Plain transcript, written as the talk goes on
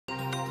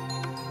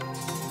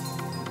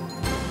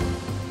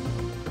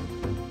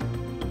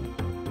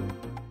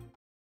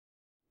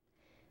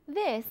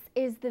This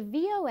is the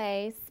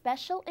VOA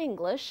Special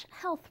English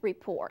Health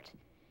Report.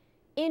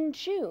 In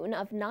June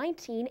of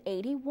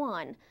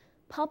 1981,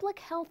 public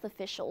health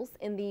officials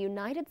in the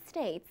United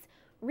States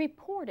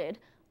reported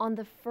on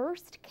the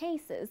first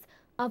cases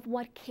of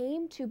what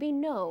came to be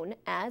known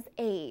as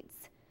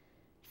AIDS.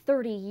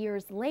 30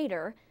 years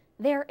later,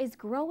 there is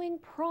growing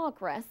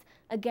progress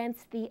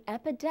against the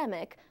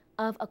epidemic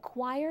of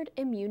acquired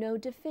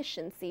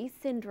immunodeficiency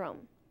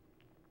syndrome.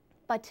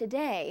 But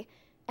today,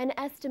 an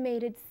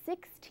estimated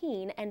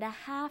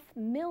 16.5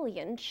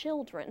 million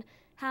children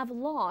have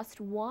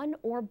lost one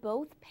or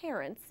both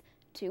parents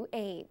to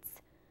AIDS.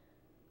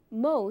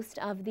 Most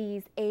of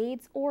these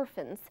AIDS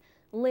orphans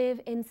live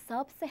in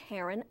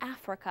sub-Saharan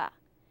Africa,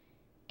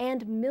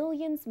 and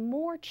millions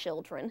more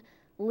children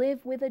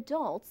live with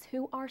adults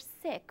who are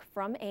sick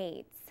from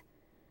AIDS.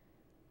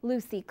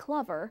 Lucie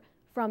Cluver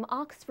from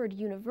Oxford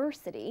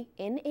University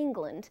in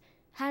England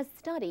has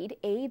studied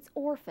AIDS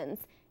orphans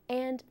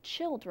and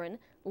children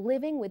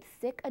living with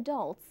sick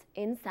adults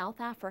in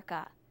South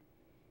Africa.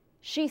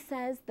 She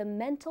says the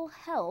mental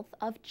health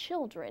of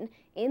children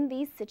in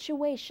these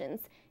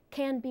situations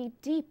can be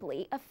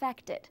deeply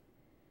affected.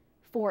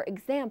 For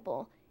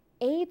example,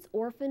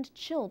 AIDS-orphaned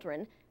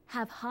children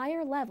have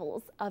higher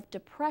levels of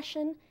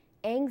depression,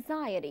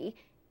 anxiety,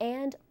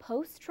 and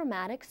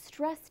post-traumatic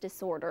stress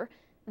disorder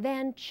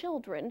than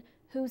children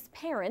whose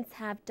parents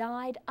have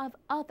died of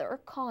other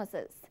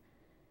causes.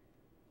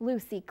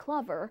 Lucie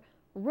Cluver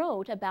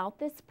wrote about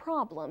this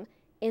problem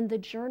in the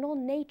journal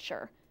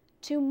Nature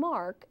to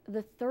mark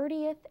the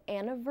 30th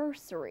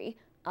anniversary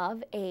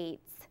of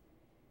AIDS.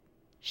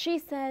 She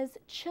says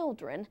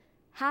children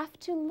have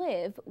to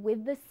live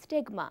with the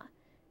stigma,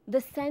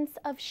 the sense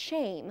of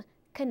shame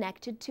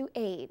connected to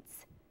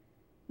AIDS.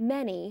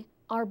 Many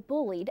are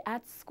bullied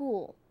at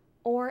school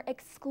or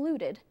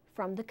excluded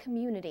from the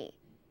community.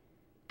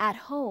 At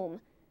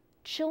home,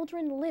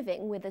 children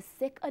living with a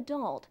sick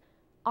adult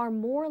are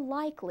more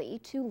likely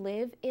to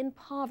live in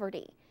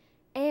poverty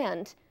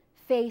and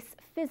face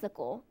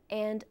physical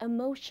and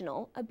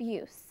emotional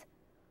abuse.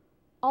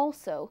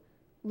 Also,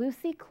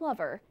 Lucie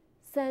Cluver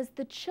says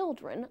the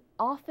children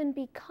often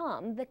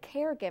become the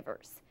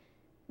caregivers.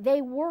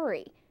 They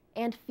worry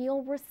and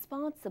feel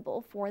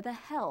responsible for the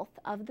health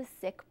of the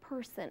sick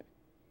person.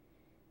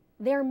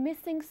 They're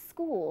missing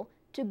school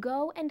to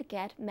go and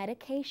get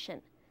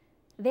medication.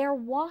 They're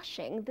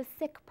washing the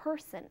sick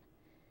person.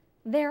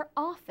 They're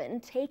often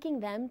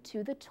taking them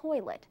to the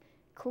toilet,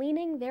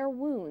 cleaning their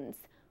wounds,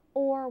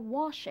 or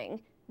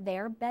washing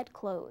their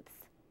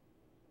bedclothes.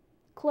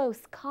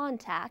 Close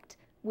contact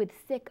with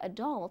sick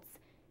adults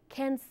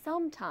can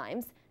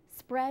sometimes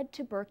spread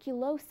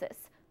tuberculosis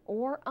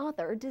or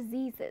other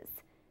diseases.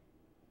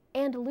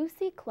 And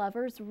Lucie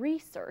Cluver's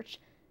research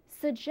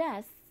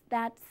suggests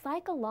that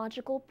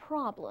psychological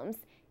problems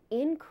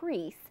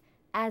increase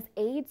as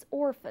AIDS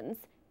orphans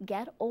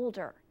get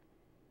older.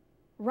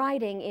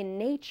 Writing in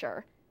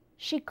Nature,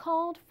 she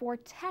called for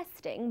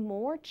testing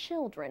more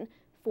children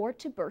for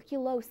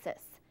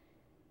tuberculosis.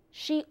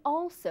 She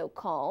also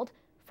called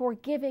for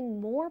giving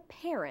more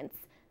parents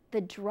the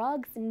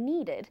drugs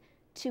needed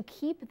to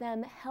keep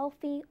them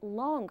healthy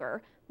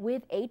longer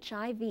with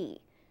HIV,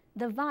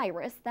 the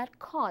virus that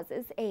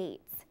causes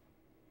AIDS.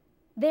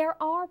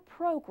 There are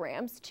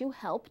programs to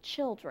help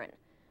children,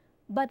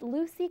 but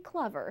Lucie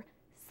Cluver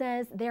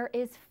says there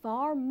is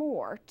far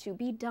more to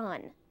be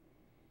done.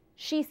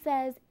 She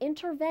says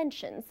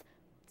interventions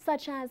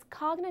such as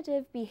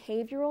cognitive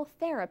behavioral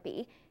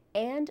therapy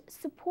and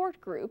support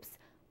groups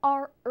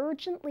are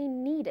urgently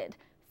needed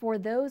for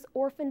those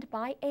orphaned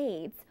by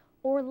AIDS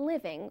or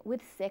living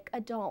with sick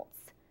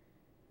adults.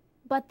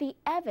 But the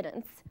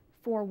evidence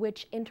for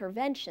which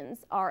interventions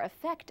are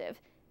effective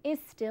is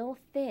still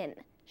thin,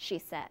 she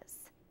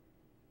says.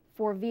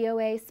 For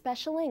VOA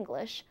Special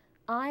English,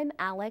 I'm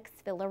Alex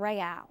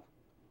Villarreal.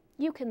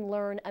 You can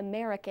learn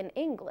American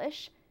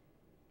English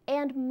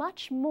and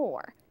much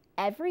more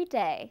every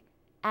day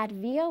at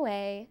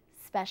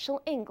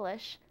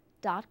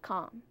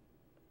voaspecialenglish.com.